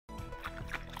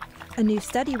A new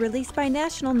study released by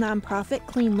national nonprofit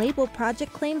Clean Label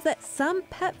Project claims that some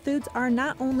pet foods are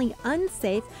not only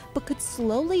unsafe, but could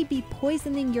slowly be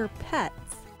poisoning your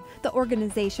pets. The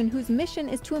organization, whose mission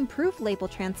is to improve label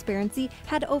transparency,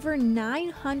 had over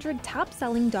 900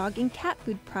 top-selling dog and cat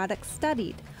food products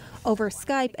studied. Over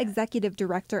Skype, Executive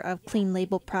Director of Clean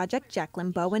Label Project,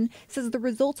 Jacqueline Bowen, says the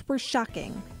results were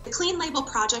shocking. The Clean Label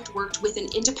Project worked with an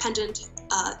independent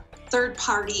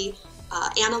third-party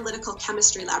analytical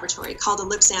chemistry laboratory called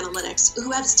Ellipse Analytics,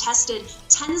 who has tested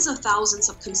tens of thousands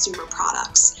of consumer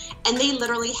products. And they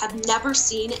literally have never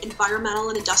seen environmental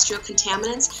and industrial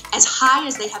contaminants as high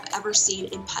as they have ever seen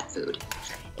in pet food.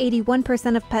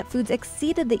 81% of pet foods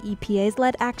exceeded the EPA's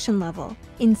lead action level.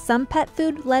 In some pet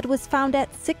food, lead was found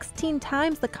at 16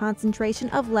 times the concentration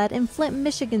of lead in Flint,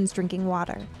 Michigan's drinking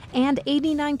water. And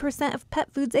 89% of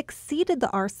pet foods exceeded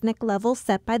the arsenic level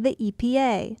set by the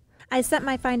EPA. I sent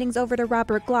my findings over to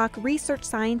Robert Glock, research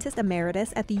scientist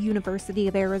emeritus at the University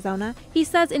of Arizona. He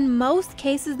says in most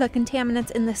cases the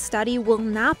contaminants in the study will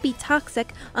not be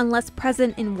toxic unless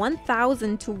present in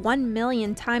 1,000 to 1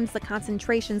 million times the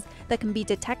concentrations that can be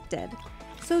detected.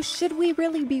 So should we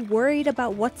really be worried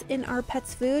about what's in our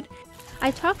pets' food?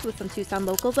 I talked with some Tucson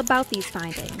locals about these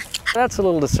findings. That's a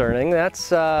little discerning. That's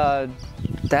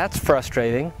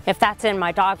frustrating. If that's in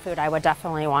my dog food, I would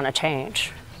definitely want to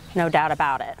change. No doubt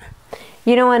about it.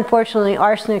 You know, unfortunately,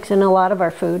 arsenic's in a lot of our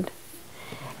food,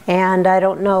 and I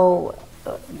don't know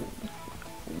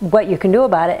what you can do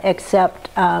about it except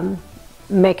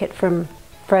make it from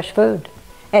fresh food,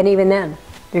 and even then,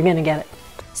 you're going to get it.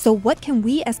 So what can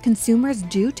we as consumers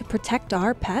do to protect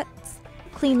our pets?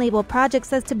 Clean Label Project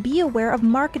says to be aware of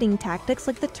marketing tactics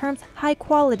like the terms high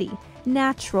quality,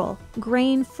 natural,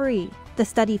 grain-free. The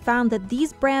study found that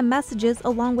these brand messages,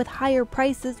 along with higher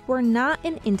prices, were not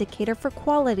an indicator for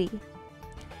quality.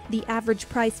 The average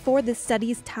price for this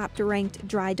study's top-ranked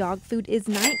dry dog food is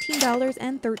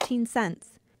 $19.13.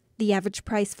 The average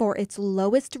price for its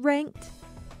lowest ranked,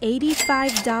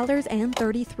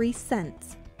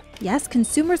 $85.33. Yes,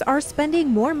 consumers are spending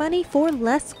more money for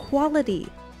less quality.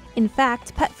 In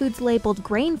fact, pet foods labeled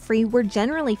grain-free were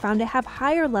generally found to have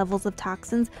higher levels of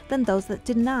toxins than those that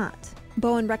did not.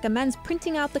 Bowen recommends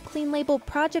printing out the Clean Label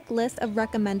Project list of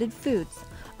recommended foods.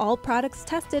 All products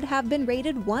tested have been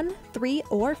rated 1, 3,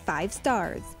 or 5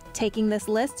 stars. Taking this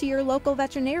list to your local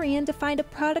veterinarian to find a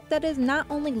product that is not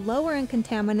only lower in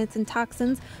contaminants and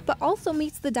toxins, but also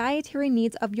meets the dietary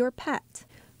needs of your pet.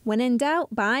 When in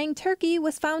doubt, buying turkey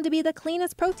was found to be the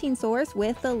cleanest protein source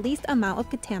with the least amount of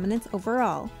contaminants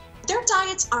overall. Their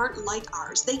diets aren't like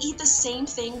ours. They eat the same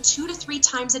thing 2 to 3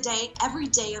 times a day, every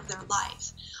day of their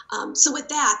life. So with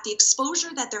that, the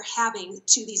exposure that they're having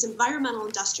to these environmental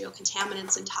industrial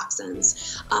contaminants and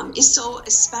toxins is so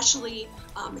especially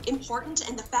important.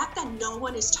 And the fact that no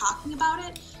one is talking about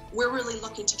it, we're really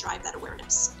looking to drive that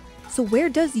awareness. So where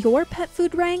does your pet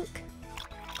food rank?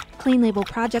 Clean Label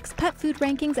Project's pet food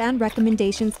rankings and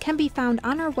recommendations can be found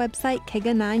on our website,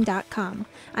 KEGA9.com.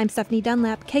 I'm Stephanie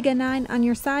Dunlap, KEGA9 on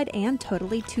your side and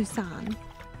totally Tucson.